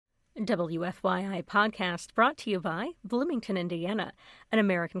WFYI podcast brought to you by Bloomington, Indiana, an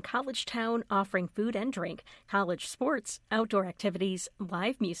American college town offering food and drink, college sports, outdoor activities,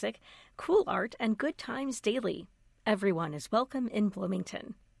 live music, cool art, and good times daily. Everyone is welcome in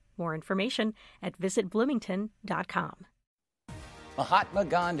Bloomington. More information at visitbloomington.com. Mahatma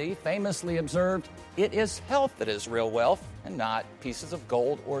Gandhi famously observed, "It is health that is real wealth and not pieces of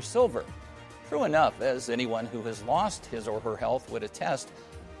gold or silver." True enough, as anyone who has lost his or her health would attest,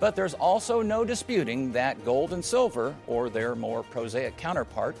 but there's also no disputing that gold and silver, or their more prosaic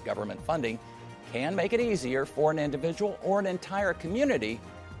counterpart, government funding, can make it easier for an individual or an entire community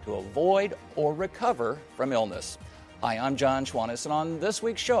to avoid or recover from illness. Hi, I'm John Schwannis, and on this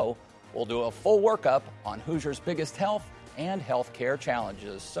week's show, we'll do a full workup on Hoosiers' biggest health and healthcare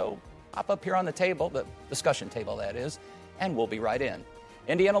challenges. So hop up here on the table, the discussion table that is, and we'll be right in.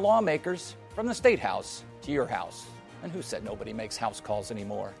 Indiana lawmakers from the State House to your house. And who said nobody makes house calls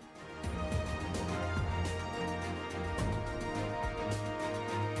anymore?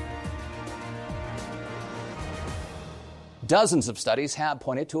 Dozens of studies have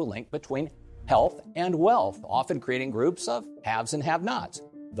pointed to a link between health and wealth, often creating groups of haves and have-nots,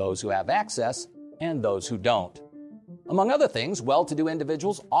 those who have access and those who don't. Among other things, well-to-do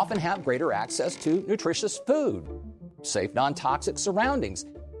individuals often have greater access to nutritious food, safe non-toxic surroundings,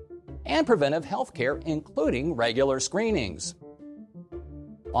 and preventive health care, including regular screenings.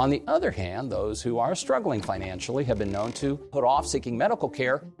 On the other hand, those who are struggling financially have been known to put off seeking medical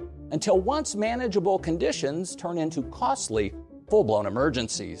care until once manageable conditions turn into costly, full-blown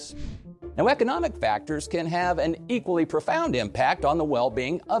emergencies. Now, economic factors can have an equally profound impact on the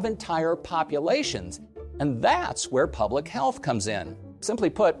well-being of entire populations, and that's where public health comes in.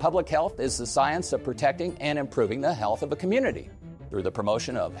 Simply put, public health is the science of protecting and improving the health of a community through the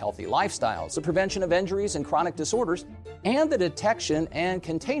promotion of healthy lifestyles, the prevention of injuries and chronic disorders, and the detection and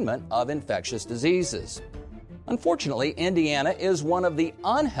containment of infectious diseases. Unfortunately, Indiana is one of the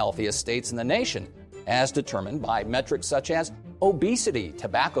unhealthiest states in the nation, as determined by metrics such as obesity,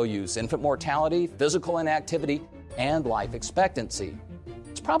 tobacco use, infant mortality, physical inactivity, and life expectancy.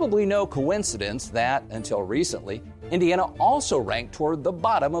 It's probably no coincidence that, until recently, Indiana also ranked toward the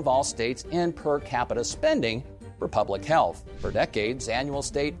bottom of all states in per capita spending for public health. For decades, annual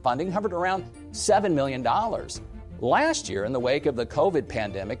state funding hovered around $7 million. Last year, in the wake of the COVID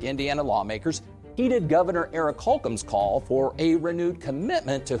pandemic, Indiana lawmakers heeded Governor Eric Holcomb's call for a renewed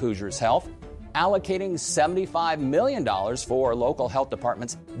commitment to Hoosiers' health, allocating $75 million for local health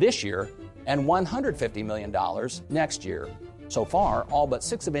departments this year and $150 million next year. So far, all but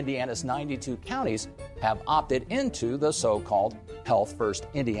 6 of Indiana's 92 counties have opted into the so-called Health First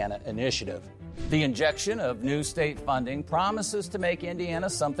Indiana initiative. The injection of new state funding promises to make Indiana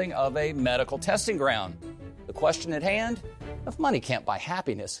something of a medical testing ground. The question at hand, if money can't buy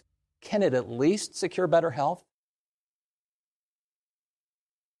happiness, can it at least secure better health?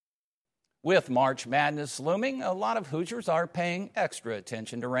 With March Madness looming, a lot of Hoosiers are paying extra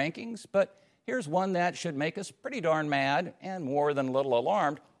attention to rankings, but here's one that should make us pretty darn mad and more than a little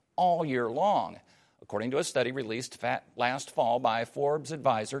alarmed all year long. According to a study released last fall by Forbes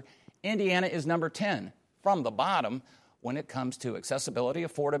Advisor, Indiana is number 10 from the bottom when it comes to accessibility,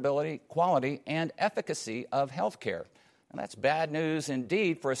 affordability, quality, and efficacy of health care. And that's bad news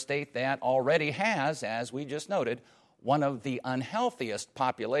indeed for a state that already has, as we just noted, one of the unhealthiest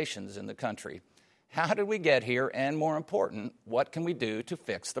populations in the country. How did we get here? And more important, what can we do to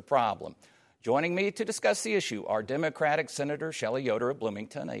fix the problem? Joining me to discuss the issue are Democratic Senator Shelli Yoder of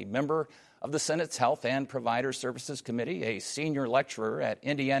Bloomington, a member of the Senate's Health and Provider Services Committee, a senior lecturer at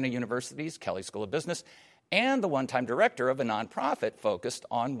Indiana University's Kelley School of Business, and the one-time director of a nonprofit focused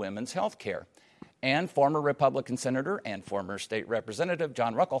on women's health care, and former Republican Senator and former State Representative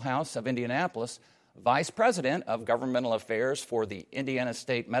John Ruckelshaus of Indianapolis, Vice President of Governmental Affairs for the Indiana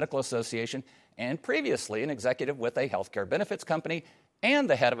State Medical Association, and previously an executive with a healthcare benefits company and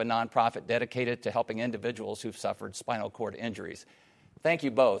the head of a nonprofit dedicated to helping individuals who've suffered spinal cord injuries. Thank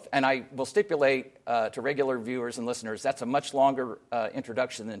you both. And I will stipulate to regular viewers and listeners, that's a much longer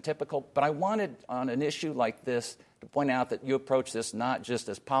introduction than typical, but I wanted on an issue like this to point out that you approach this not just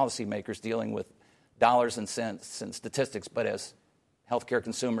as policymakers dealing with dollars and cents and statistics, but as healthcare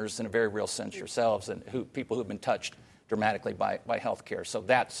consumers in a very real sense yourselves, and people who've been touched dramatically by healthcare. So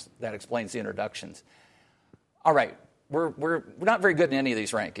that explains the introductions. All right, we're not very good in any of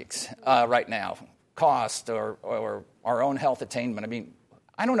these rankings right now. Cost or our own health attainment. I mean,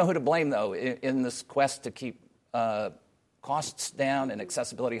 I don't know who to blame though in this quest to keep costs down and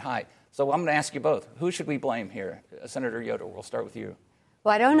accessibility high. So I'm going to ask you both: who should we blame here? Senator Yoder, we'll start with you.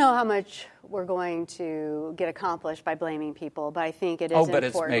 Well, I don't know how much we're going to get accomplished by blaming people, but I think it is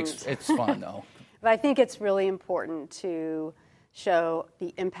important. Oh, but it's fun, though. But I think it's really important to show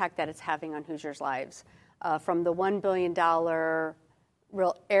the impact that it's having on Hoosiers' lives. From the $1 billion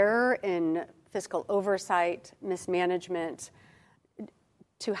real error in fiscal oversight, mismanagement,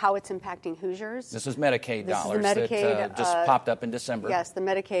 to how it's impacting Hoosiers. This is Medicaid dollars that just popped up in December. Yes, the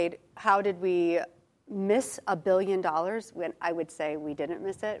Medicaid. How did we miss $1 billion? When I would say we didn't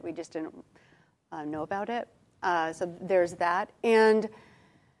miss it. We just didn't know about it. So there's that. And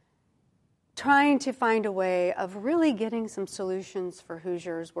trying to find a way of really getting some solutions for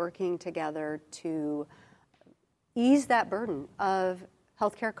Hoosiers working together to ease that burden of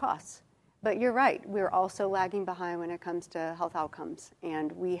healthcare costs. But you're right, we're also lagging behind when it comes to health outcomes,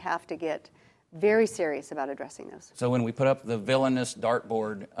 and we have to get very serious about addressing those. So when we put up the villainous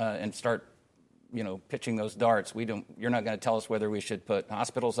dartboard and start, pitching those darts, you're not going to tell us whether we should put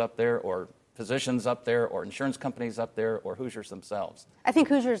hospitals up there or physicians up there or insurance companies up there or Hoosiers themselves. I think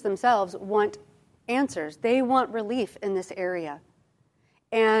Hoosiers themselves want answers. They want relief in this area.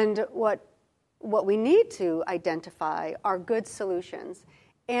 And what we need to identify are good solutions.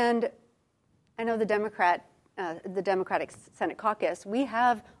 And I know the Democratic Senate caucus, we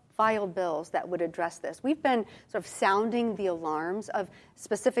have filed bills that would address this. We've been sort of sounding the alarms of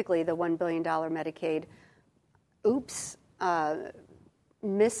specifically the $1 billion Medicaid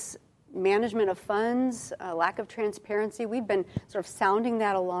mismanagement of funds, lack of transparency. We've been sort of sounding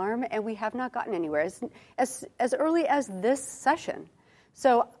that alarm, and we have not gotten anywhere as early as this session.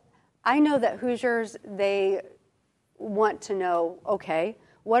 So I know that Hoosiers, they want to know, okay,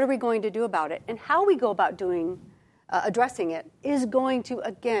 what are we going to do about it? And how we go about addressing it is going to,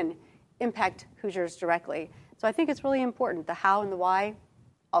 again, impact Hoosiers directly. So I think it's really important. The how and the why,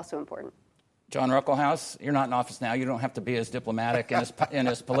 also important. John Ruckelshaus, you're not in office now. You don't have to be as diplomatic and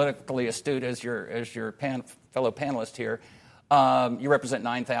as politically astute as your fellow panelist here. You represent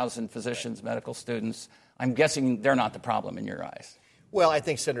 9,000 physicians, medical students. I'm guessing they're not the problem in your eyes. Well, I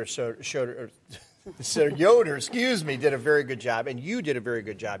think Senator Yoder, did a very good job, and you did a very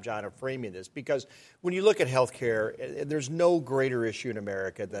good job, John, of framing this, because when you look at health care, there's no greater issue in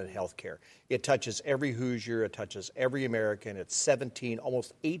America than health care. It touches every Hoosier, it touches every American. It's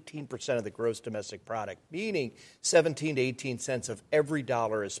almost 18% of the gross domestic product, meaning 17 to 18 cents of every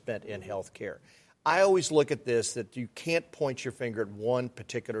dollar is spent in health care. I always look at this, that you can't point your finger at one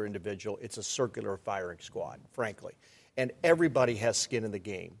particular individual. It's a circular firing squad, frankly. And everybody has skin in the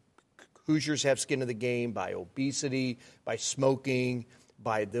game. Hoosiers have skin in the game by obesity, by smoking,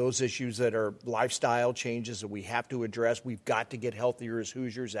 by those issues that are lifestyle changes that we have to address. We've got to get healthier as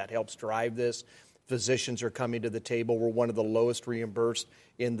Hoosiers. That helps drive this. Physicians are coming to the table. We're one of the lowest reimbursed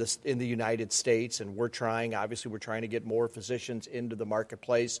in the United States, and we're trying to get more physicians into the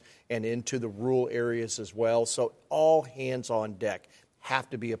marketplace and into the rural areas as well. So all hands on deck have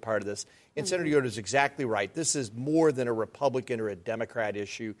to be a part of this. And Senator Yoder is exactly right. This is more than a Republican or a Democrat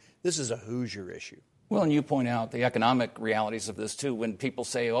issue. This is a Hoosier issue. Well, and you point out the economic realities of this, too. When people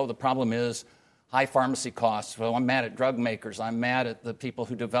say, the problem is high pharmacy costs. Well, I'm mad at drug makers. I'm mad at the people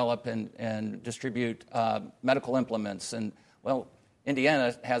who develop and distribute medical implements. And, well,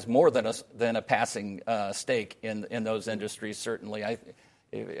 Indiana has more than a passing stake in those industries, certainly.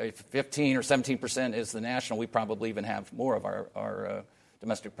 If 15 or 17% is the national, we probably even have more of our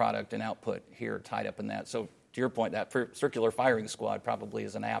domestic product and output here tied up in that. So to your point, that circular firing squad probably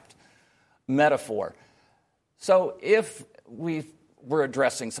is an apt metaphor. So if we're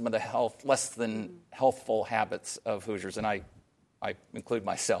addressing some of the less than healthful habits of Hoosiers, and I include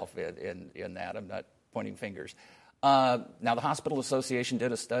myself in that, I'm not pointing fingers. Now, the Hospital Association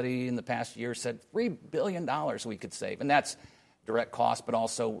did a study in the past year, said $3 billion we could save, and that's direct cost, but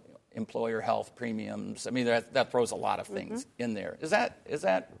also employer health premiums. I mean, that throws a lot of things in there. Is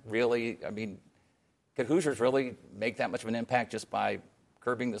that really, could Hoosiers really make that much of an impact just by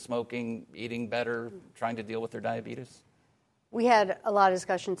curbing the smoking, eating better, trying to deal with their diabetes? We had a lot of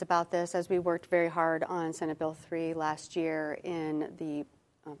discussions about this as we worked very hard on Senate Bill 3 last year in the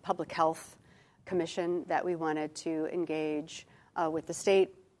Public Health Commission that we wanted to engage with the state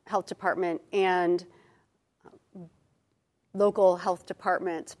health department and local health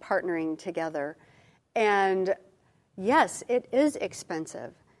departments partnering together. And yes, it is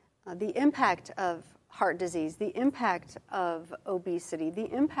expensive. The impact of heart disease, the impact of obesity,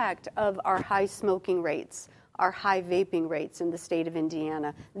 the impact of our high smoking rates, our high vaping rates in the state of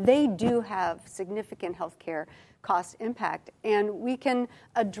Indiana, they do have significant healthcare cost impact, and we can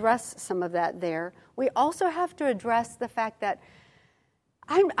address some of that there. We also have to address the fact that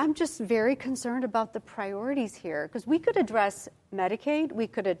I'm just very concerned about the priorities here, because we could address Medicaid, we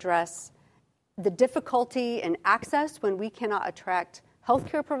could address the difficulty in access when we cannot attract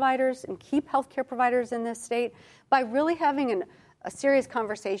healthcare providers and keep healthcare providers in this state by really having a serious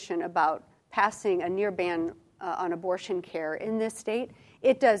conversation about passing a near ban on abortion care in this state.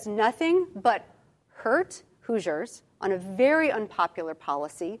 It does nothing but hurt Hoosiers on a very unpopular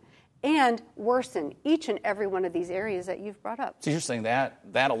policy and worsen each and every one of these areas that you've brought up. So you're saying that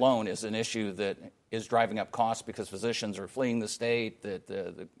alone is an issue that is driving up costs because physicians are fleeing the state, that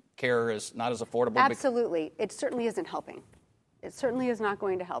the care is not as affordable? Absolutely. It certainly isn't helping. It certainly is not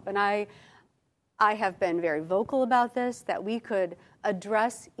going to help. And I have been very vocal about this, that we could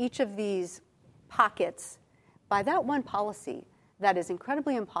address each of these pockets by that one policy that is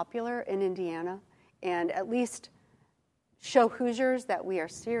incredibly unpopular in Indiana, and at least show Hoosiers that we are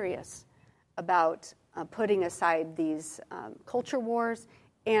serious about putting aside these culture wars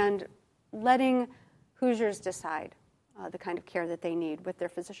and letting Hoosiers decide the kind of care that they need with their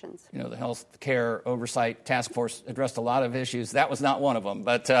physicians. You know, the Health Care Oversight Task Force addressed a lot of issues. That was not one of them,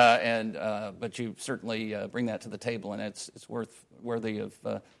 but you certainly bring that to the table, and it's worthy of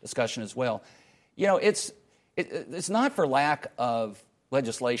discussion as well. You know, it's not for lack of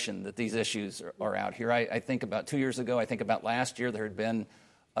legislation that these issues are out here. I think about 2 years ago, I think about last year, there had been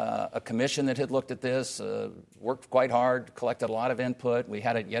a commission that had looked at this, worked quite hard, collected a lot of input. We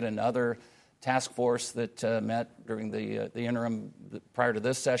had yet another task force that met during the interim prior to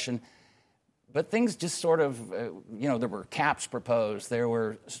this session. But things just sort of, there were caps proposed. There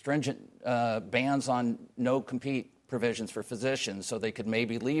were stringent bans on no-compete provisions for physicians so they could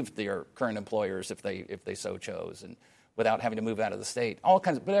maybe leave their current employers if they so chose, and without having to move out of the state. All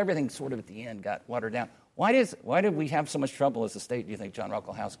kinds of, but everything sort of at the end got watered down. Why did we have so much trouble as a state, do you think, John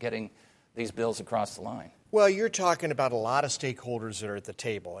Ruckelshaus, getting these bills across the line? Well, you're talking about a lot of stakeholders that are at the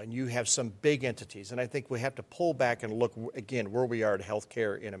table, and you have some big entities. And I think we have to pull back and look, again, where we are at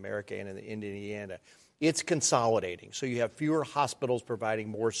healthcare in America and in Indiana. It's consolidating. So you have fewer hospitals providing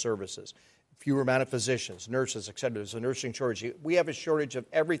more services, fewer amount of physicians, nurses, et cetera. There's a nursing shortage. We have a shortage of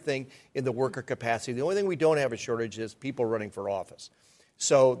everything in the worker capacity. The only thing we don't have a shortage is people running for office.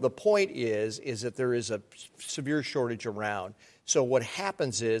 So the point is that there is a severe shortage around. So what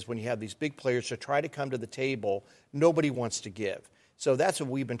happens is when you have these big players to try to come to the table, nobody wants to give. So that's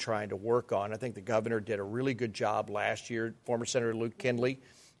what we've been trying to work on. I think the governor did a really good job last year. Former Senator Luke Kindley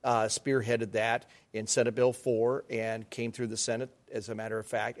spearheaded that in Senate Bill 4 and came through the Senate, as a matter of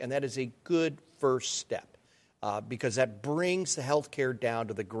fact. And that is a good first step because that brings the health care down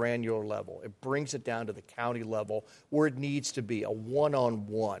to the granular level. It brings it down to the county level where it needs to be, a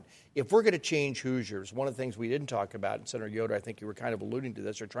one-on-one. If we're going to change Hoosiers, one of the things we didn't talk about, and Senator Yoder, I think you were kind of alluding to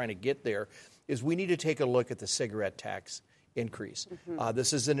this or trying to get there, is we need to take a look at the cigarette tax increase. Mm-hmm.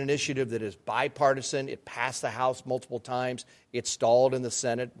 This is an initiative that is bipartisan. It passed the House multiple times. It stalled in the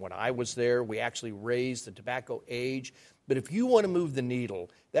Senate. When I was there, we actually raised the tobacco age. But if you want to move the needle,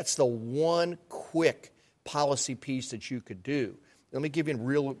 that's the one quick policy piece that you could do. Let me give you a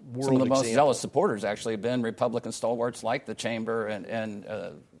real-world example. Some of the most zealous supporters actually have been Republican stalwarts like the Chamber and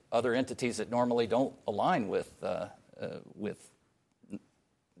other entities that normally don't align with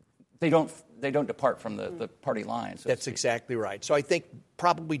they don't depart from the party lines. That's exactly right. So I think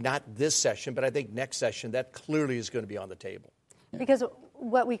probably not this session, but I think next session that clearly is going to be on the table. Because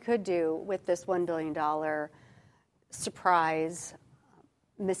what we could do with this $1 billion surprise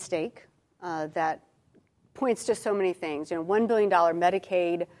mistake that points to so many things, $1 billion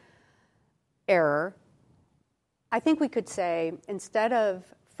Medicaid error, I think we could say instead of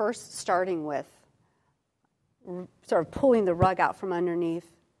first starting with sort of pulling the rug out from underneath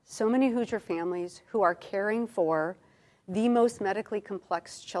so many Hoosier families who are caring for the most medically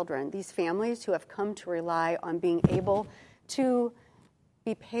complex children, these families who have come to rely on being able to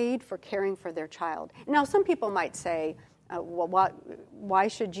be paid for caring for their child. Now, some people might say, why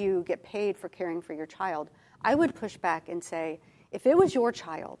should you get paid for caring for your child? I would push back and say, if it was your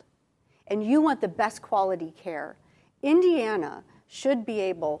child and you want the best quality care, Indiana should be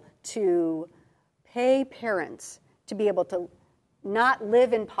able to pay parents to be able to not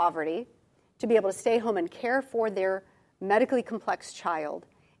live in poverty, to be able to stay home and care for their medically complex child,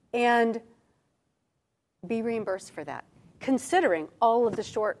 and be reimbursed for that, considering all of the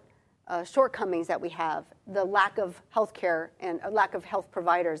shortcomings that we have, the lack of health care and a lack of health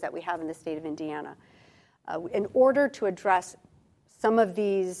providers that we have in the state of Indiana. In order to address some of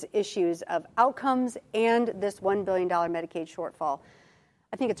these issues of outcomes and this $1 billion Medicaid shortfall,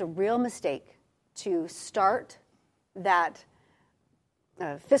 I think it's a real mistake to start that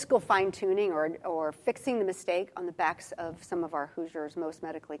fiscal fine-tuning or fixing the mistake on the backs of some of our Hoosiers' most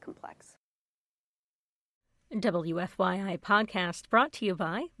medically complex. WFYI podcast brought to you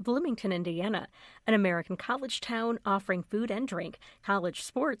by Bloomington, Indiana, an American college town offering food and drink, college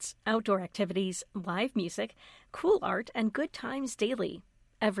sports, outdoor activities, live music, cool art, and good times daily.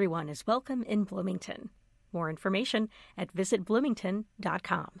 Everyone is welcome in Bloomington. More information at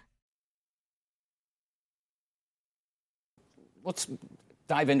visitbloomington.com. Let's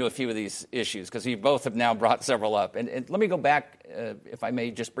dive into a few of these issues, because you both have now brought several up. And let me go back, if I may,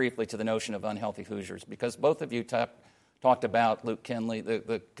 just briefly to the notion of unhealthy Hoosiers, because both of you talked about Luke Kinley,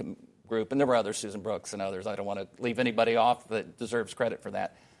 the group, and there were others, Susan Brooks and others. I don't want to leave anybody off that deserves credit for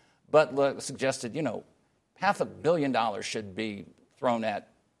that. But suggested, $500 million should be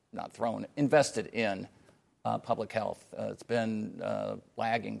invested in public health. It's been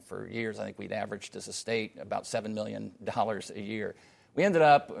lagging for years. I think we'd averaged as a state about $7 million a year. We ended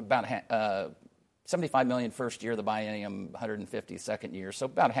up about $75 million first year, the biennium, $150 second year, so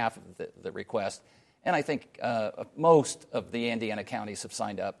about half of the request. And I think most of the Indiana counties have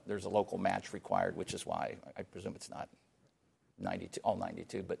signed up. There's a local match required, which is why I presume it's not 92, all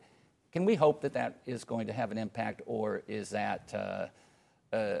 92. But can we hope that is going to have an impact, or is that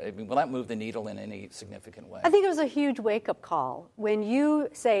will that move the needle in any significant way? I think it was a huge wake-up call. When you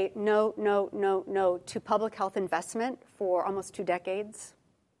say no, no, no, no to public health investment for almost 2 decades,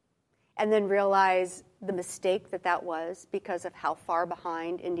 and then realize the mistake that was because of how far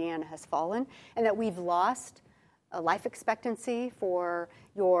behind Indiana has fallen, and that we've lost a life expectancy for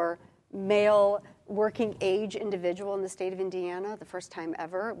your male working age individual in the state of Indiana, the first time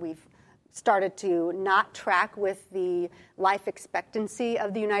ever. We've started to not track with the life expectancy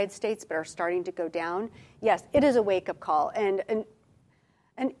of the United States, but are starting to go down. Yes, it is a wake-up call and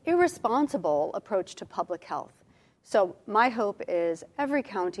an irresponsible approach to public health. So my hope is every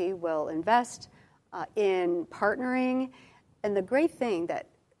county will invest in partnering. And the great thing that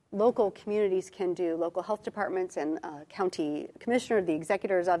local communities can do, local health departments and county commissioner, the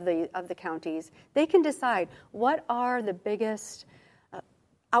executors of the counties, they can decide what are the biggest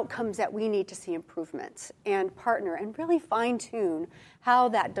outcomes that we need to see improvements, and partner and really fine-tune how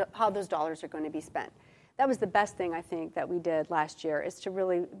those dollars are going to be spent. That was the best thing I think that we did last year, is to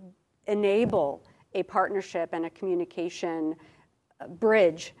really enable a partnership and a communication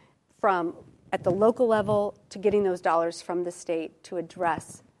bridge from at the local level to getting those dollars from the state to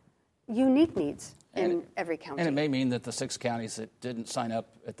address unique needs in every county. And it may mean that the 6 counties that didn't sign up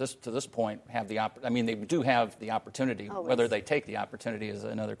to this point have they do have the opportunity. Always. Whether they take the opportunity is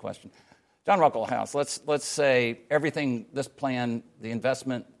another question. John Ruckelshaus, let's say everything, this plan, the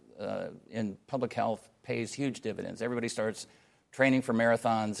investment in public health pays huge dividends. Everybody starts training for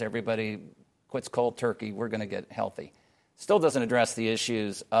marathons. Everybody quits cold turkey. We're going to get healthy. Still doesn't address the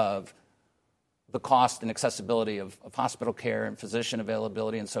issues of the cost and accessibility of hospital care and physician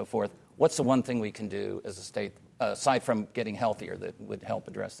availability and so forth. What's the one thing we can do as a state, aside from getting healthier, that would help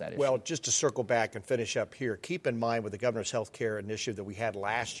address that issue? Well, just to circle back and finish up here, keep in mind with the governor's health care initiative that we had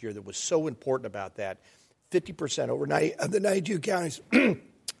last year that was so important about that, 50% overnight of the 92 counties,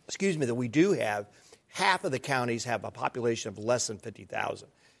 that we do have, half of the counties have a population of less than 50,000.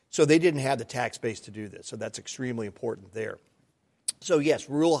 So they didn't have the tax base to do this. So that's extremely important there. So yes,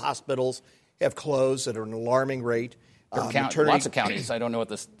 rural hospitals have closed at an alarming rate. Lots of counties, I don't know what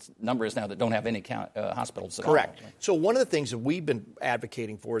this number is now, that don't have any hospitals at all. Correct. So one of the things that we've been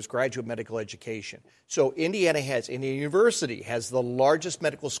advocating for is graduate medical education. So Indiana University has the largest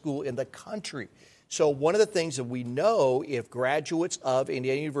medical school in the country. So one of the things that we know, if graduates of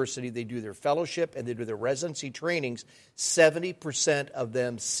Indiana University, they do their fellowship and they do their residency trainings, 70% of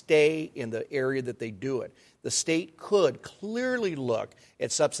them stay in the area that they do it. The state could clearly look at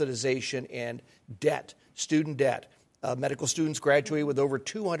subsidization and debt, student debt. Medical students graduate with over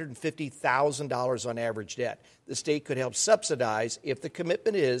 $250,000 on average debt. The state could help subsidize if the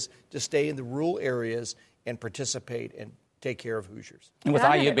commitment is to stay in the rural areas and participate and take care of Hoosiers. And with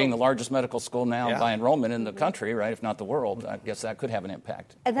IU being the largest medical school now by enrollment in the country, right, if not the world, I guess that could have an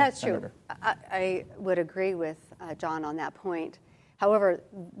impact. And that's true. I would agree with John on that point. However,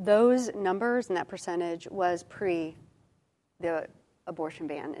 those numbers and that percentage was pre the abortion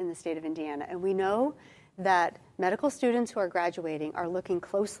ban in the state of Indiana. And we know that medical students who are graduating are looking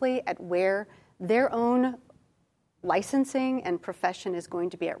closely at where their own licensing and profession is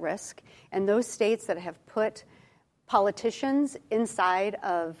going to be at risk. And those states that have put politicians inside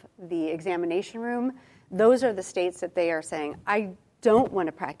of the examination room, those are the states that they are saying, I don't want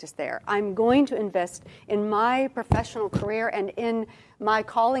to practice there. I'm going to invest in my professional career and in my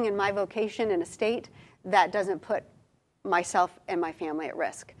calling and my vocation in a state that doesn't put myself and my family at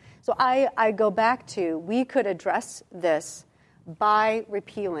risk. So I go back to, we could address this by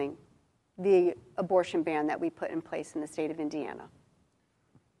repealing the abortion ban that we put in place in the state of Indiana.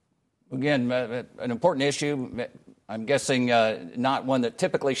 Again, an important issue. I'm guessing not one that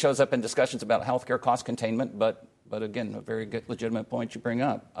typically shows up in discussions about healthcare cost containment, but again, a very good, legitimate point you bring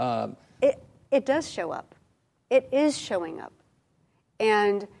up. It does show up. It is showing up.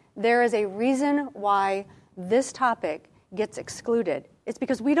 And there is a reason why this topic gets excluded. It's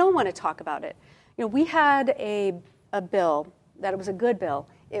because we don't want to talk about it. You know, we had a bill that it was a good bill.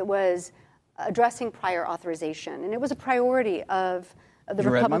 It was addressing prior authorization, and it was a priority of the Republican Party.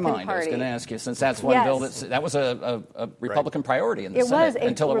 You read my mind. Party. I was going to ask you, since that's one bill that was a Republican priority in the Senate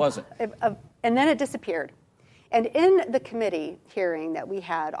until it wasn't. And then it disappeared. And in the committee hearing that we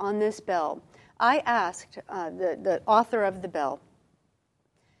had on this bill, I asked the author of the bill,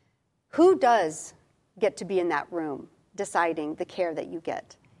 who does get to be in that room deciding the care that you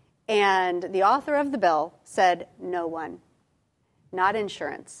get? And the author of the bill said, no one, not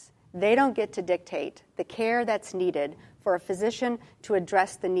insurance. They don't get to dictate the care that's needed for a physician to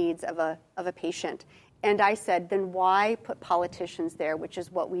address the needs of a patient. And I said, then why put politicians there, which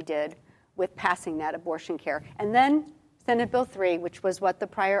is what we did with passing that abortion care. And then Senate Bill 3, which was what the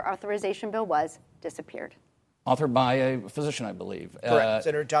prior authorization bill was, disappeared. Authored by a physician, I believe. Correct,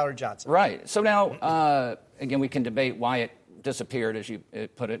 Senator Tyler Johnson. Right. So now, again, we can debate why it disappeared, as you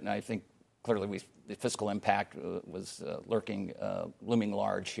put it, and I think clearly the fiscal impact was looming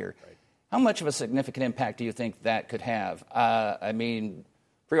large here. Right. How much of a significant impact do you think that could have? I mean,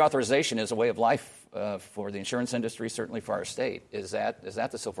 pre-authorization is a way of life for the insurance industry, certainly for our state. Is that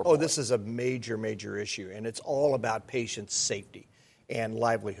the silver bullet? Oh, this is a major, major issue, and it's all about patient safety and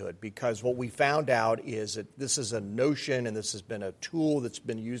livelihood, because what we found out is that this is a notion, and this has been a tool that's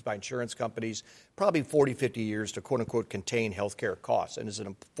been used by insurance companies probably 40, 50 years to, quote-unquote, contain healthcare costs. And as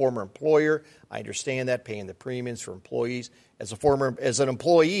a former employer, I understand that, paying the premiums for employees. As an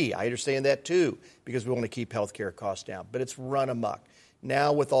employee, I understand that too, because we want to keep healthcare costs down. But it's run amok.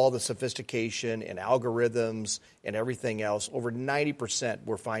 Now, with all the sophistication and algorithms and everything else, over 90%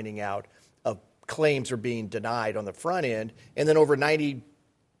 we're finding out of claims are being denied on the front end, and then over 93%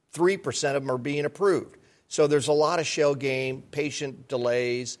 of them are being approved. So there's a lot of shell game, patient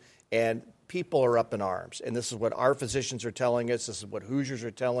delays, and people are up in arms. And this is what our physicians are telling us. This is what Hoosiers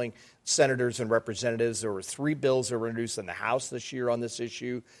are telling senators and representatives. There were 3 bills that were introduced in the House this year on this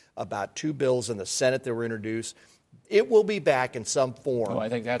issue, about 2 bills in the Senate that were introduced. It will be back in some form, I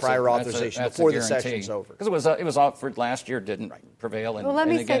think prior authorization, before the session's over. Because it was offered last year, didn't prevail, and, well, let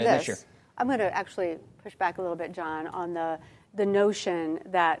me and again say this. This year. I'm going to actually push back a little bit, John, on the notion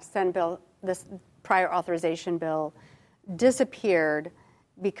that Senate bill, this prior authorization bill, disappeared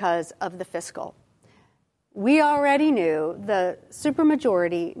because of the fiscal. We already knew, the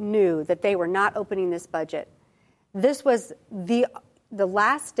supermajority knew that they were not opening this budget. This was the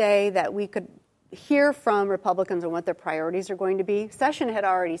last day that we could hear from Republicans on what their priorities are going to be. Session had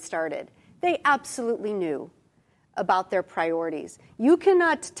already started. They absolutely knew about their priorities. You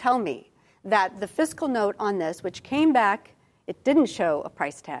cannot tell me that the fiscal note on this, which came back, it didn't show a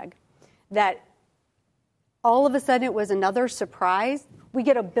price tag, that all of a sudden it was another surprise. We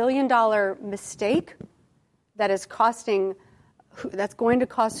get $1 billion mistake that's going to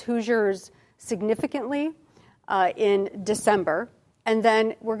cost Hoosiers significantly in December. And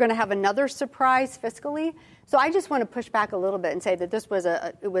then we're going to have another surprise fiscally. So I just want to push back a little bit and say that this was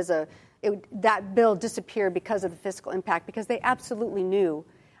that bill disappeared because of the fiscal impact, because they absolutely knew.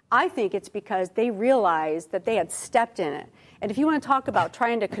 I think it's because they realized that they had stepped in it. And if you want to talk about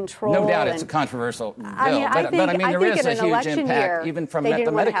trying to control, no doubt it's a controversial bill, I mean, there is a huge impact, even from the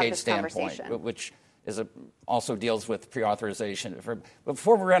Medicaid standpoint, which also deals with pre-authorization.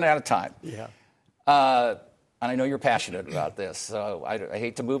 Before we run out of time, and I know you're passionate about this, so I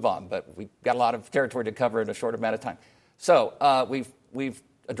hate to move on, but we've got a lot of territory to cover in a short amount of time. So we've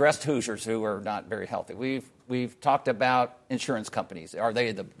addressed Hoosiers who are not very healthy. We've talked about insurance companies. Are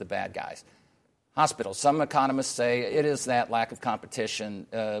they the bad guys? Hospitals. Some economists say it is that lack of competition.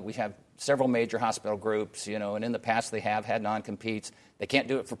 We have several major hospital groups, and in the past they have had non-competes. They can't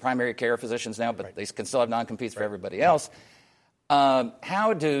do it for primary care physicians now, but they can still have non-competes for everybody else.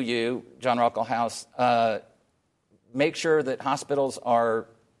 How do you, John Ruckelshaus, make sure that hospitals are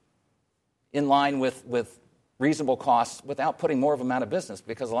in line with reasonable costs without putting more of them out of business?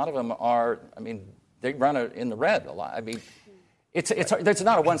 Because a lot of them are, they run in the red a lot. It's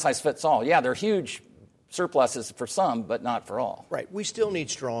not a one-size-fits-all. Yeah, they're huge surpluses for some, but not for all. Right. We still need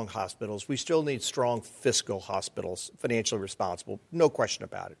strong hospitals. We still need strong fiscal hospitals, financially responsible. No question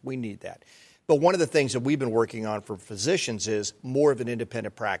about it. We need that. But one of the things that we've been working on for physicians is more of an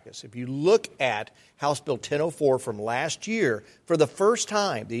independent practice. If you look at House Bill 1004 from last year, for the first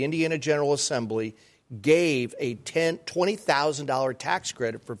time, the Indiana General Assembly gave a $20,000 tax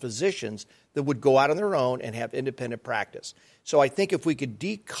credit for physicians that would go out on their own and have independent practice. So I think if we could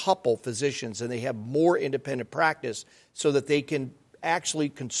decouple physicians and they have more independent practice so that they can actually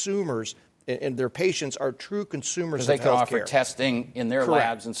consumers and their patients are true consumers of healthcare. Because they can offer testing in their Correct.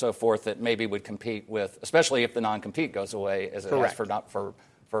 labs and so forth that maybe would compete with, especially if the non-compete goes away as it has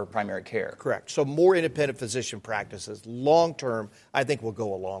for primary care. Correct. So more independent physician practices, long term, I think will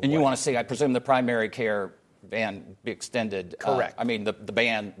go a long way. And you want to see, I presume, the primary care ban be extended. Correct. The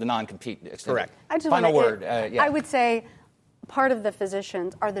ban, the non-compete extended. Correct. Final word. I would say part of the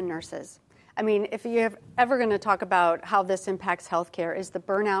physicians are the nurses. I mean, if you're ever going to talk about how this impacts healthcare, is the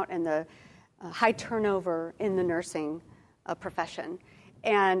burnout and the high turnover in the nursing profession.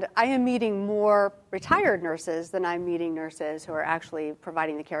 And I am meeting more retired nurses than I'm meeting nurses who are actually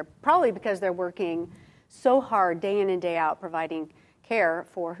providing the care, probably because they're working so hard day in and day out providing care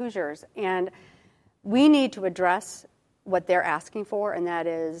for Hoosiers. And we need to address what they're asking for, and that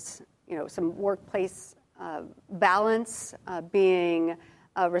is, some workplace balance, being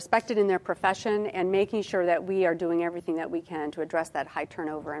respected in their profession, and making sure that we are doing everything that we can to address that high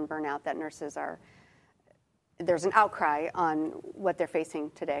turnover and burnout that nurses are. There's an outcry on what they're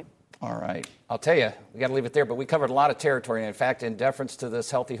facing today. All right. I'll tell you, we got to leave it there, but we covered a lot of territory. And in fact, in deference to this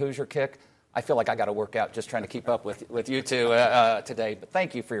Healthy Hoosier kick, I feel like I got to work out just trying to keep up with you two today. But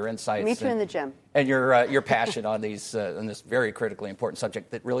thank you for your insights. Me too, in the gym. And your passion on this very critically important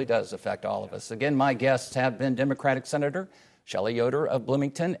subject that really does affect all of us. Again, my guests have been Democratic Senator Shelli Yoder of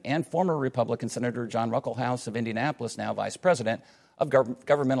Bloomington and former Republican Senator John Ruckelshaus of Indianapolis, now Vice President of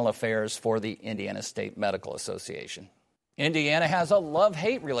Governmental Affairs for the Indiana State Medical Association. Indiana has a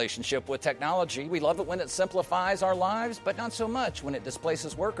love-hate relationship with technology. We love it when it simplifies our lives, but not so much when it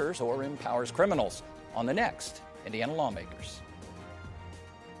displaces workers or empowers criminals. On the next Indiana Lawmakers.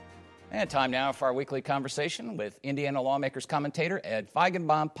 And time now for our weekly conversation with Indiana Lawmakers commentator Ed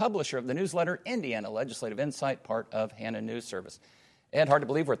Feigenbaum, publisher of the newsletter Indiana Legislative Insight, part of Hannah News Service. Ed, hard to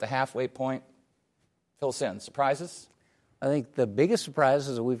believe we're at the halfway point. Fill us in. Surprises? I think the biggest surprise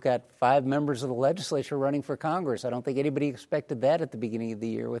is that we've got 5 members of the legislature running for Congress. I don't think anybody expected that at the beginning of the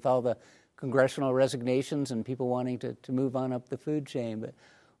year with all the congressional resignations and people wanting to move on up the food chain. But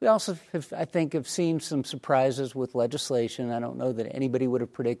we also, have seen some surprises with legislation. I don't know that anybody would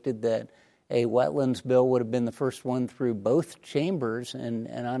have predicted that a wetlands bill would have been the first one through both chambers and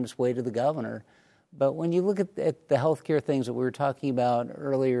on its way to the governor. But when you look at the health care things that we were talking about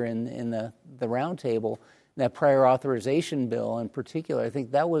earlier in the roundtable, that prior authorization bill in particular, I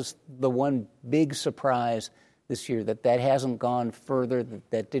think that was the one big surprise this year, that hasn't gone further,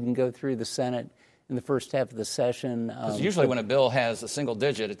 that didn't go through the Senate in the first half of the session. Usually when a bill has a single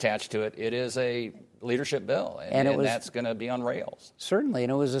digit attached to it, it is a leadership bill, and that's going to be on rails. Certainly,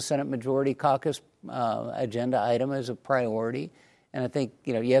 and it was a Senate Majority Caucus agenda item as a priority. And I think,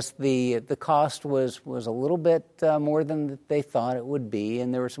 yes, the cost was a little bit more than they thought it would be,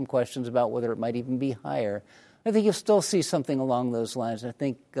 and there were some questions about whether it might even be higher. I think you'll still see something along those lines. I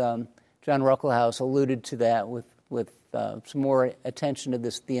think John Ruckelshaus alluded to that with some more attention to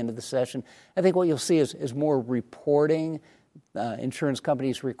this at the end of the session. I think what you'll see is more reporting. Insurance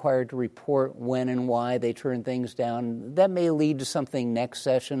companies required to report when and why they turn things down. That may lead to something next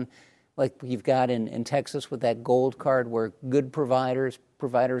session, like you've got in Texas with that gold card, where good providers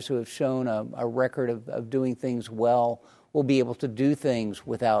who have shown a record of doing things well, will be able to do things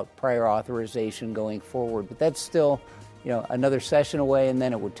without prior authorization going forward. But that's still, another session away, and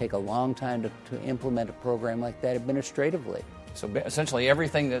then it would take a long time to implement a program like that administratively. So essentially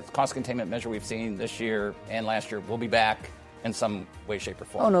everything that cost containment measure we've seen this year and last year will be back in some way, shape, or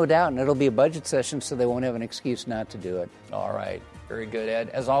form. Oh, no doubt, and it'll be a budget session, so they won't have an excuse not to do it. All right. Very good, Ed.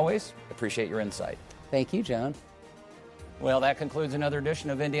 As always, appreciate your insight. Thank you, John. Well, that concludes another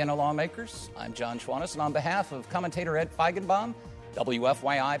edition of Indiana Lawmakers. I'm John Schwannis, and on behalf of commentator Ed Feigenbaum,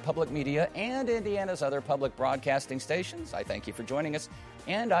 WFYI Public Media, and Indiana's other public broadcasting stations, I thank you for joining us,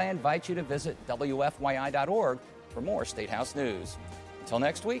 and I invite you to visit WFYI.org for more State House news. Until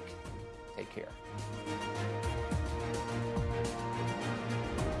next week, take care.